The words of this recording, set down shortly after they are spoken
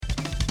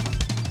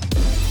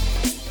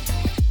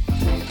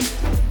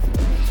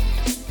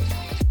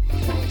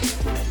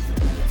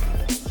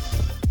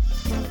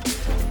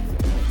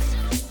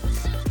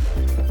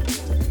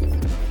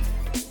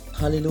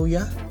Hallelujah.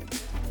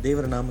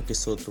 ದೇವರ ನಾಮಕ್ಕೆ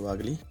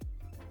ಸ್ತೋತ್ರವಾಗಲಿ.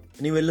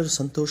 ನೀವೆಲ್ಲರೂ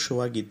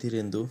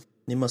ಸಂತೋಷವಾಗಿದ್ದೀರೆಂದು,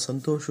 ನಿಮ್ಮ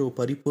ಸಂತೋಷವು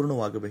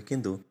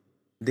ಪರಿಪೂರ್ಣವಾಗಬೇಕೆಂದು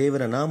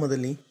ದೇವರ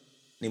ನಾಮದಲ್ಲಿ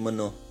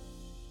ನಿಮ್ಮನ್ನು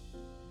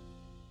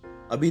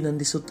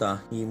ಅಭಿನಂದಿಸುತ್ತಾ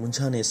ಈ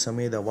ಮುಂಜಾನೆ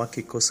ಸಮಯದ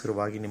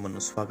ವಾಕ್ಯಕ್ಕೋಸ್ಕರವಾಗಿ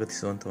ನಿಮ್ಮನ್ನು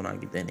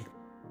ಸ್ವಾಗತಿಸುವಂತವನಾಗಿದ್ದೇನೆ.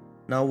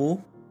 ನಾವು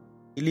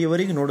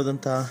ಇಲ್ಲಿಯವರೆಗೆ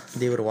ನೋಡಿದಂಥ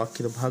ದೇವರ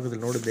ವಾಕ್ಯದ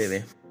ಭಾಗದಲ್ಲಿ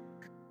ನೋಡಿದ್ದೇವೆ,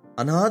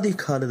 ಅನಾದಿ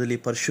ಕಾಲದಲ್ಲಿ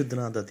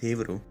ಪರಿಶುದ್ಧನಾದ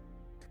ದೇವರು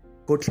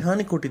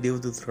ಕೋಟ್ಯಾನುಕೋಟಿ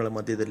ದೇವದೂತರುಗಳ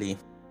ಮಧ್ಯದಲ್ಲಿ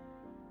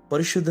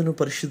ಪರಿಶುದ್ಧನು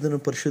ಪರಿಶುದ್ಧನು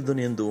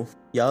ಪರಿಶುದ್ಧನು ಎಂದು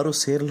ಯಾರೂ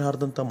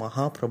ಸೇರಲಾರದಂಥ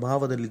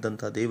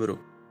ಮಹಾಪ್ರಭಾವದಲ್ಲಿದ್ದಂಥ ದೇವರು.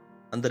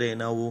 ಅಂದರೆ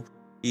ನಾವು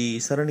ಈ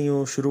ಸರಣಿಯು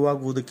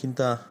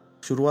ಶುರುವಾಗುವುದಕ್ಕಿಂತ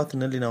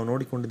ಶುರುವಾತಿನಲ್ಲಿ ನಾವು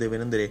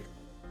ನೋಡಿಕೊಂಡಿದ್ದೇವೆನೆಂದರೆ,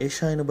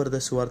 ಯೆಶಾಯನು ಬರೆದ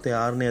ಸುವಾರ್ತೆ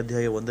 6ನೇ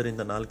ಅಧ್ಯಾಯ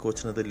 1-4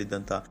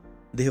 ವಚನದಲ್ಲಿದ್ದಂಥ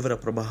ದೇವರ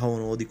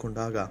ಪ್ರಭಾವವನ್ನು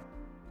ಓದಿಕೊಂಡಾಗ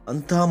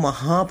ಅಂಥ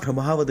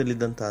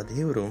ಮಹಾಪ್ರಭಾವದಲ್ಲಿದ್ದಂಥ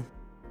ದೇವರು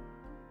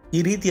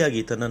ಈ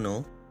ರೀತಿಯಾಗಿ ತನ್ನನ್ನು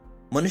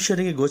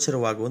ಮನುಷ್ಯರಿಗೆ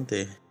ಗೋಚರವಾಗುವಂತೆ,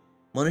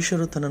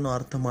 ಮನುಷ್ಯರು ತನ್ನನ್ನು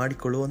ಅರ್ಥ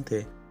ಮಾಡಿಕೊಳ್ಳುವಂತೆ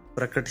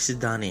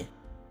ಪ್ರಕಟಿಸಿದ್ದಾನೆ.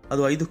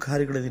 ಅದು 5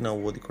 ಕಾರ್ಯಗಳಲ್ಲಿ ನಾವು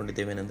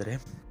ಓದಿಕೊಂಡಿದ್ದೇವೆನೆಂದರೆ,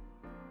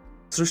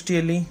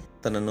 ಸೃಷ್ಟಿಯಲ್ಲಿ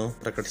ತನ್ನನ್ನು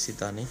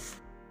ಪ್ರಕಟಿಸಿದ್ದಾನೆ,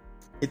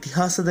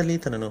 ಇತಿಹಾಸದಲ್ಲಿ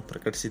ತನ್ನನ್ನು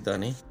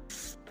ಪ್ರಕಟಿಸಿದ್ದಾನೆ,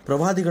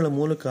 ಪ್ರವಾದಿಗಳ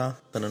ಮೂಲಕ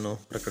ತನ್ನನ್ನು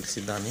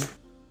ಪ್ರಕಟಿಸಿದ್ದಾನೆ,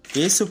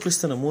 ಯೇಸು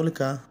ಕ್ರಿಸ್ತನ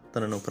ಮೂಲಕ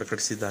ತನ್ನನ್ನು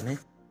ಪ್ರಕಟಿಸಿದ್ದಾನೆ,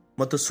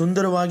 ಮತ್ತು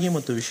ಸುಂದರವಾಗಿ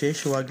ಮತ್ತು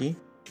ವಿಶೇಷವಾಗಿ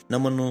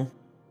ನಮ್ಮನ್ನು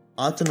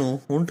ಆತನು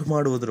ಉಂಟು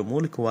ಮಾಡುವುದರ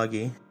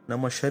ಮೂಲಕವಾಗಿ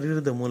ನಮ್ಮ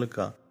ಶರೀರದ ಮೂಲಕ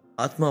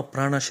ಆತ್ಮ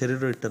ಪ್ರಾಣ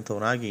ಶರೀರ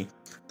ಇಟ್ಟಂಥವನಾಗಿ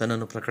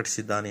ತನ್ನನ್ನು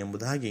ಪ್ರಕಟಿಸಿದ್ದಾನೆ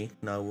ಎಂಬುದಾಗಿ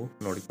ನಾವು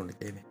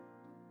ನೋಡಿಕೊಂಡಿದ್ದೇವೆ.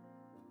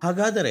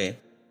 ಹಾಗಾದರೆ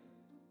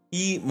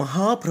ಈ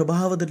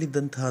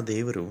ಮಹಾಪ್ರಭಾವದಲ್ಲಿದ್ದಂತಹ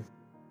ದೇವರು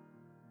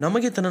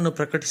ನಮಗೆ ತನ್ನನ್ನು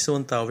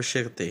ಪ್ರಕಟಿಸುವಂಥ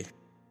ಅವಶ್ಯಕತೆ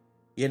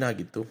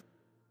ಏನಾಗಿತ್ತು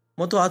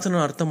ಮತ್ತು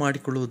ಆತನನ್ನು ಅರ್ಥ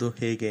ಮಾಡಿಕೊಳ್ಳುವುದು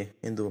ಹೇಗೆ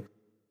ಎಂದು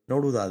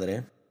ನೋಡುವುದಾದರೆ,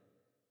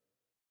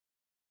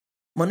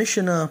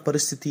 ಮನುಷ್ಯನ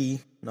ಪರಿಸ್ಥಿತಿ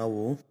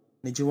ನಾವು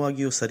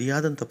ನಿಜವಾಗಿಯೂ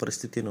ಸರಿಯಾದಂಥ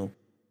ಪರಿಸ್ಥಿತಿಯನ್ನು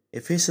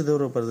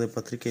ಎಫೆಸದವರು ಬರೆದ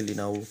ಪತ್ರಿಕೆಯಲ್ಲಿ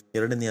ನಾವು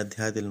 2ನೇ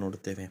ಅಧ್ಯಾಯದಲ್ಲಿ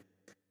ನೋಡುತ್ತೇವೆ.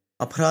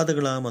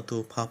 ಅಪರಾಧಗಳ ಮತ್ತು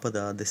ಪಾಪದ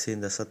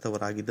ದೆಸೆಯಿಂದ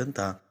ಸತ್ತವರಾಗಿದ್ದಂಥ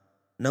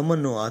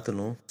ನಮ್ಮನ್ನು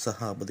ಆತನು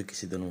ಸಹ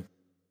ಬದುಕಿಸಿದನು.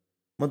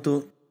 ಮತ್ತು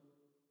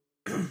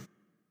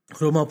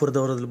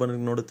ರೋಮಾಪುರದವರಲ್ಲಿ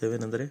ಬಂದು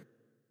ನೋಡುತ್ತೇವೆನೆಂದರೆ,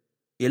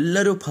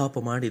 ಎಲ್ಲರೂ ಪಾಪ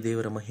ಮಾಡಿ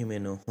ದೇವರ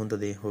ಮಹಿಮೆಯನ್ನು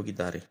ಹೊಂದದೆ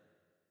ಹೋಗಿದ್ದಾರೆ.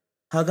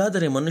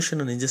 ಹಾಗಾದರೆ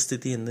ಮನುಷ್ಯನ ನಿಜ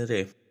ಸ್ಥಿತಿ ಎಂದರೆ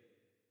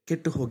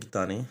ಕೆಟ್ಟು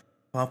ಹೋಗಿದ್ದಾನೆ,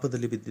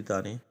 ಪಾಪದಲ್ಲಿ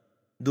ಬಿದ್ದಿದ್ದಾನೆ,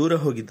 ದೂರ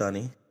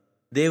ಹೋಗಿದ್ದಾನೆ,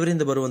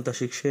 ದೇವರಿಂದ ಬರುವಂಥ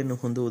ಶಿಕ್ಷೆಯನ್ನು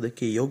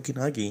ಹೊಂದುವುದಕ್ಕೆ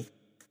ಯೋಗ್ಯನಾಗಿ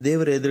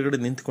ದೇವರ ಎದುರುಗಡೆ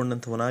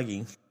ನಿಂತುಕೊಂಡಂಥವನಾಗಿ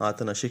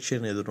ಆತನ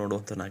ಶಿಕ್ಷೆಯನ್ನು ಎದುರು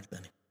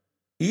ನೋಡುವಂತನಾಗಿದ್ದಾನೆ.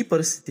 ಈ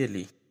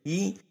ಪರಿಸ್ಥಿತಿಯಲ್ಲಿ, ಈ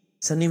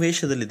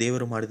ಸನ್ನಿವೇಶದಲ್ಲಿ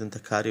ದೇವರು ಮಾಡಿದಂಥ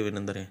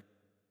ಕಾರ್ಯವೇನೆಂದರೆ,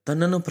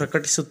 ತನ್ನನ್ನು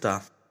ಪ್ರಕಟಿಸುತ್ತಾ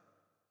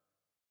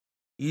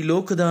ಈ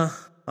ಲೋಕದ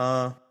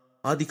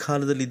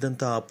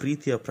ಆದಿಕಾಲದಲ್ಲಿದ್ದಂಥ ಆ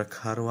ಪ್ರೀತಿಯ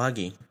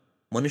ಪ್ರಕಾರವಾಗಿ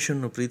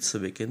ಮನುಷ್ಯನನ್ನು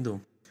ಪ್ರೀತಿಸಬೇಕೆಂದು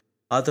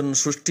ಆತನನ್ನು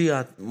ಸೃಷ್ಟಿ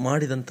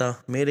ಮಾಡಿದಂಥ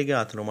ಮೇರೆಗೆ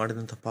ಆತನು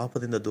ಮಾಡಿದಂಥ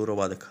ಪಾಪದಿಂದ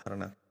ದೂರವಾದ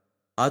ಕಾರಣ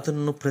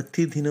ಆತನನ್ನು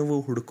ಪ್ರತಿದಿನವೂ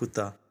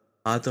ಹುಡುಕುತ್ತಾ,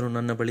 ಆತನು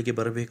ನನ್ನ ಬಳಿಗೆ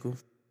ಬರಬೇಕು,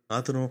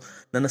 ಆತನು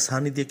ನನ್ನ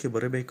ಸಾನ್ನಿಧ್ಯಕ್ಕೆ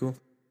ಬರಬೇಕು,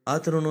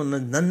 ಆತನು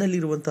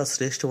ನನ್ನಲ್ಲಿರುವಂಥ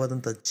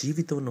ಶ್ರೇಷ್ಠವಾದಂಥ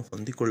ಜೀವಿತವನ್ನು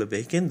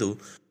ಹೊಂದಿಕೊಳ್ಳಬೇಕೆಂದು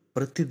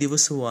ಪ್ರತಿ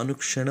ದಿವಸವೂ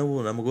ಅನುಕ್ಷಣವೂ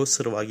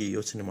ನಮಗೋಸ್ಕರವಾಗಿ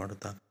ಯೋಚನೆ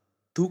ಮಾಡುತ್ತಾ,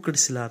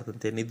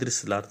 ತೂಕಡಿಸಲಾರದಂತೆ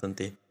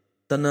ನಿದ್ರಿಸಲಾರದಂತೆ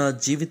ತನ್ನ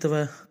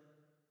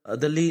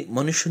ಜೀವಿತದಲ್ಲಿ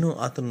ಮನುಷ್ಯನು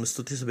ಆತನನ್ನು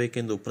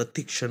ಸ್ತುತಿಸಬೇಕೆಂದು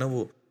ಪ್ರತಿ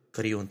ಕ್ಷಣವೂ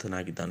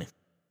ಕರೆಯುವಂತನಾಗಿದ್ದಾನೆ.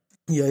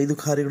 ಈ 5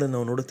 ಕಾರ್ಯಗಳನ್ನು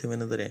ನಾವು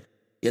ನೋಡುತ್ತೇವೆನೆಂದರೆ,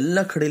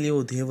 ಎಲ್ಲ ಕಡೆಯಲ್ಲಿಯೂ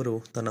ದೇವರು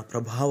ತನ್ನ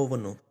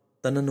ಪ್ರಭಾವವನ್ನು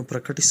ತನ್ನನ್ನು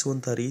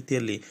ಪ್ರಕಟಿಸುವಂಥ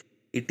ರೀತಿಯಲ್ಲಿ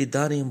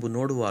ಇಟ್ಟಿದ್ದಾನೆ ಎಂಬ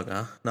ನೋಡುವಾಗ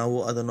ನಾವು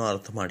ಅದನ್ನು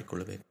ಅರ್ಥ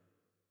ಮಾಡಿಕೊಳ್ಳಬೇಕು.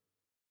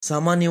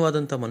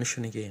 ಸಾಮಾನ್ಯವಾದಂಥ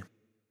ಮನುಷ್ಯನಿಗೆ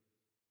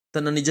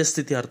ತನ್ನ ನಿಜ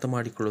ಸ್ಥಿತಿ ಅರ್ಥ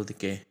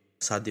ಮಾಡಿಕೊಳ್ಳೋದಕ್ಕೆ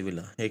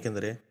ಸಾಧ್ಯವಿಲ್ಲ.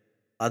 ಏಕೆಂದರೆ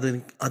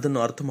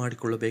ಅದನ್ನು ಅರ್ಥ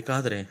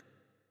ಮಾಡಿಕೊಳ್ಳಬೇಕಾದರೆ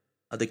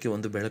ಅದಕ್ಕೆ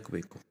ಒಂದು ಬೆಳಕು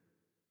ಬೇಕು.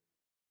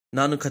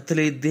 ನಾನು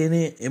ಕತ್ತಲೆ ಇದ್ದೇನೆ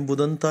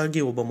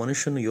ಎಂಬುದಂತಾಗಿ ಒಬ್ಬ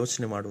ಮನುಷ್ಯನು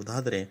ಯೋಚನೆ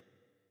ಮಾಡುವುದಾದರೆ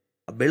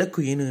ಆ ಬೆಳಕು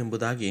ಏನು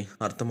ಎಂಬುದಾಗಿ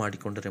ಅರ್ಥ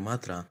ಮಾಡಿಕೊಂಡರೆ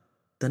ಮಾತ್ರ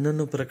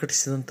ತನ್ನನ್ನು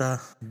ಪ್ರಕಟಿಸಿದಂಥ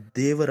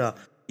ದೇವರ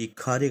ಈ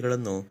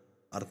ಕಾರ್ಯಗಳನ್ನು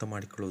ಅರ್ಥ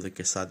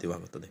ಮಾಡಿಕೊಳ್ಳುವುದಕ್ಕೆ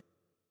ಸಾಧ್ಯವಾಗುತ್ತದೆ.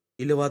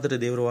 ಇಲ್ಲವಾದರೆ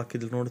ದೇವರ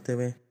ವಾಕ್ಯದಲ್ಲಿ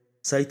ನೋಡುತ್ತೇವೆ,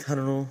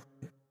 ಸೈತಾನನು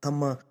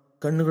ತಮ್ಮ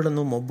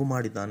ಕಣ್ಣುಗಳನ್ನು ಮೊಬ್ಬು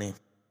ಮಾಡಿದ್ದಾನೆ,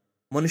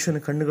 ಮನುಷ್ಯನ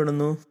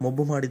ಕಣ್ಣುಗಳನ್ನು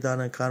ಮೊಬ್ಬು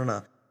ಮಾಡಿದ್ದಾನೆ ಕಾರಣ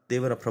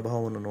ದೇವರ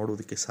ಪ್ರಭಾವವನ್ನು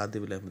ನೋಡುವುದಕ್ಕೆ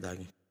ಸಾಧ್ಯವಿಲ್ಲ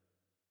ಎಂಬುದಾಗಿ.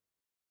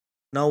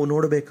 ನಾವು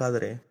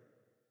ನೋಡಬೇಕಾದರೆ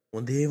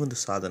ಒಂದೇ ಒಂದು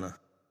ಸಾಧನ,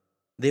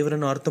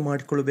 ದೇವರನ್ನು ಅರ್ಥ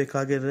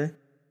ಮಾಡಿಕೊಳ್ಳಬೇಕಾದರೆ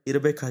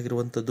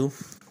ಇರಬೇಕಾಗಿರುವಂಥದ್ದು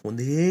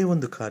ಒಂದೇ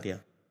ಒಂದು ಕಾರ್ಯ,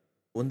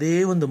 ಒಂದೇ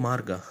ಒಂದು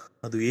ಮಾರ್ಗ.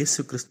 ಅದು ಯೇಸು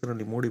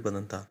ಕ್ರಿಸ್ತನಲ್ಲಿ ಮೂಡಿ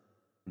ಬಂದಂಥ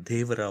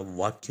ದೇವರ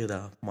ವಾಕ್ಯದ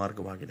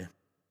ಮಾರ್ಗವಾಗಿದೆ.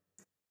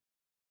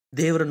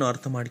 ದೇವರನ್ನು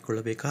ಅರ್ಥ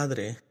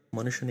ಮಾಡಿಕೊಳ್ಳಬೇಕಾದರೆ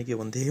ಮನುಷ್ಯನಿಗೆ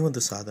ಒಂದೇ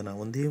ಒಂದು ಸಾಧನ,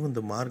 ಒಂದೇ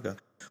ಒಂದು ಮಾರ್ಗ,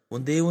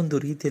 ಒಂದೇ ಒಂದು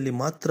ರೀತಿಯಲ್ಲಿ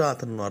ಮಾತ್ರ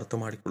ಆತನನ್ನು ಅರ್ಥ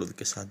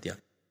ಮಾಡಿಕೊಳ್ಳೋದಕ್ಕೆ ಸಾಧ್ಯ.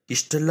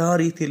 ಇಷ್ಟೆಲ್ಲ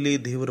ರೀತಿಯಲ್ಲಿ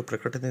ದೇವರ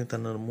ಪ್ರಕಟಣೆ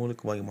ತನ್ನ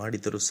ಮೂಲಕವಾಗಿ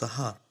ಮಾಡಿದರೂ ಸಹ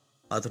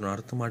ಅದನ್ನು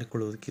ಅರ್ಥ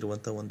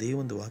ಮಾಡಿಕೊಳ್ಳುವುದಕ್ಕಿರುವಂಥ ಒಂದೇ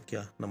ಒಂದು ವಾಕ್ಯ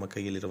ನಮ್ಮ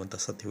ಕೈಯಲ್ಲಿರುವಂಥ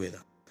ಸತ್ಯವೇದ.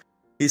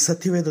 ಈ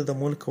ಸತ್ಯವೇದದ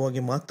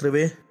ಮೂಲಕವಾಗಿ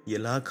ಮಾತ್ರವೇ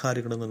ಎಲ್ಲ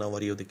ಕಾರ್ಯಗಳನ್ನು ನಾವು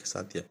ಅರಿಯೋದಕ್ಕೆ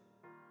ಸಾಧ್ಯ.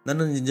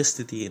 ನನ್ನ ನಿಜ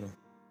ಸ್ಥಿತಿ ಏನು?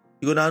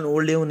 ಈಗ ನಾನು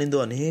ಒಳ್ಳೆಯವನೆಂದು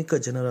ಅನೇಕ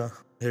ಜನರ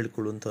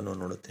ಹೇಳಿಕೊಳ್ಳುವಂತ ನಾವು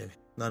ನೋಡುತ್ತೇವೆ.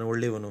 ನಾನು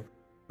ಒಳ್ಳೆಯವನು,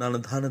 ನಾನು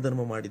ದಾನ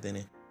ಧರ್ಮ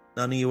ಮಾಡಿದ್ದೇನೆ,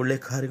 ನಾನು ಈ ಒಳ್ಳೆಯ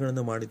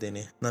ಕಾರ್ಯಗಳನ್ನು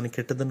ಮಾಡಿದ್ದೇನೆ, ನಾನು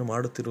ಕೆಟ್ಟದನ್ನು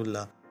ಮಾಡುತ್ತಿರಲಿಲ್ಲ,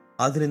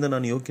 ಆದ್ದರಿಂದ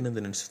ನಾನು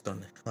ಯೋಗ್ಯನೆಂದು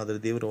ನೆನೆಸುತ್ತಾನೆ. ಆದರೆ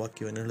ದೇವರ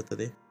ವಾಕ್ಯವೇನು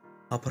ಹೇಳುತ್ತದೆ?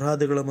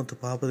 ಅಪರಾಧಗಳ ಮತ್ತು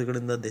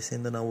ಪಾಪಗಳಿಂದ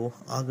ದೆಸೆಯಿಂದ ನಾವು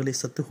ಆಗಲೇ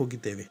ಸತ್ತು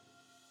ಹೋಗಿದ್ದೇವೆ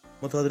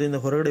ಮತ್ತು ಅದರಿಂದ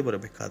ಹೊರಗಡೆ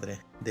ಬರಬೇಕಾದರೆ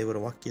ದೇವರ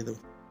ವಾಕ್ಯದ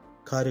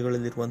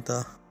ಕಾರ್ಯಗಳಲ್ಲಿರುವಂಥ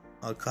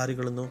ಆ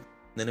ಕಾರ್ಯಗಳನ್ನು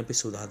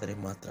ನೆನಪಿಸುವುದಾದರೆ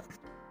ಮಾತ್ರ.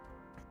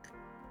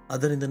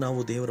 ಅದರಿಂದ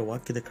ನಾವು ದೇವರ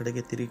ವಾಕ್ಯದ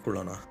ಕಡೆಗೆ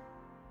ತಿರುಗಿಕೊಳ್ಳೋಣ.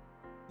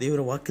 ದೇವರ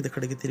ವಾಕ್ಯದ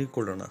ಕಡೆಗೆ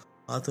ತಿರುಗಿಕೊಳ್ಳೋಣ.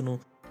 ಆತನು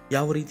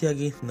ಯಾವ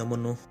ರೀತಿಯಾಗಿ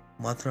ನಮ್ಮನ್ನು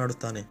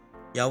ಮಾತನಾಡುತ್ತಾನೆ,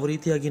 ಯಾವ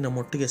ರೀತಿಯಾಗಿ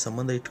ನಮ್ಮೊಟ್ಟಿಗೆ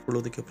ಸಂಬಂಧ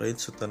ಇಟ್ಟುಕೊಳ್ಳೋದಕ್ಕೆ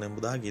ಪ್ರಯತ್ನಿಸುತ್ತಾನೆ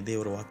ಎಂಬುದಾಗಿ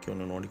ದೇವರ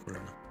ವಾಕ್ಯವನ್ನು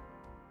ನೋಡಿಕೊಳ್ಳೋಣ.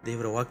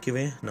 ದೇವರ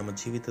ವಾಕ್ಯವೇ ನಮ್ಮ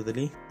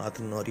ಜೀವಿತದಲ್ಲಿ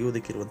ಆತನನ್ನು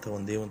ಅರಿಯೋದಕ್ಕಿರುವಂಥ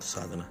ಒಂದೇ ಒಂದು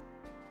ಸಾಧನ.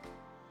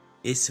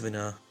 ಯೇಸುವಿನ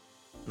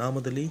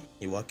ನಾಮದಲ್ಲಿ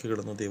ಈ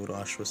ವಾಕ್ಯಗಳನ್ನು ದೇವರು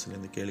ಆಶ್ವಾಸನೆ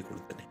ಎಂದು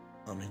ಕೇಳಿಕೊಳ್ಳುತ್ತೇನೆ.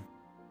 ಆಮೇನ್.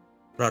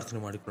 ಪ್ರಾರ್ಥನೆ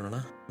ಮಾಡಿಕೊಳ್ಳೋಣ.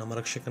 ನಮ್ಮ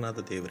ರಕ್ಷಕನಾದ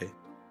ದೇವರೇ,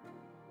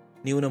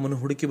 ನೀವು ನಮ್ಮನ್ನು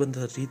ಹುಡುಕಿ ಬಂದ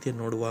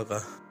ರೀತಿಯನ್ನು ನೋಡುವಾಗ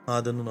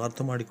ಅದನ್ನು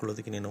ಅರ್ಥ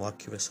ಮಾಡಿಕೊಳ್ಳೋದಕ್ಕೆ ನಿನ್ನ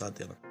ವಾಕ್ಯವೇ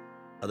ಸಾಧ್ಯನ.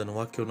 ಅದನ್ನು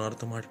ವಾಕ್ಯವನ್ನು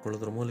ಅರ್ಥ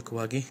ಮಾಡಿಕೊಳ್ಳೋದ್ರ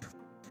ಮೂಲಕವಾಗಿ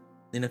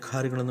ನಿನ್ನ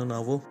ಕಾರ್ಯಗಳನ್ನು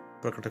ನಾವು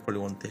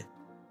ಪ್ರಕಟಗೊಳ್ಳುವಂತೆ,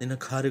 ನಿನ್ನ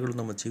ಕಾರ್ಯಗಳು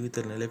ನಮ್ಮ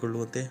ಜೀವಿತದಲ್ಲಿ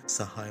ನೆಲೆಗೊಳ್ಳುವಂತೆ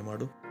ಸಹಾಯ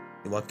ಮಾಡು.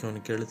 ಈ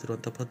ವಾಕ್ಯವನ್ನು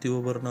ಕೇಳುತ್ತಿರುವಂಥ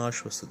ಪ್ರತಿಯೊಬ್ಬರನ್ನು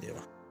ಆಶ್ವಸ್ತು ದೇವ.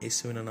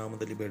 ಯೇಸುವಿನ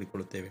ನಾಮದಲ್ಲಿ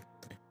ಬೇಡಿಕೊಳ್ಳುತ್ತೇವೆ.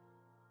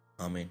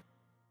 ಆಮೇನ್.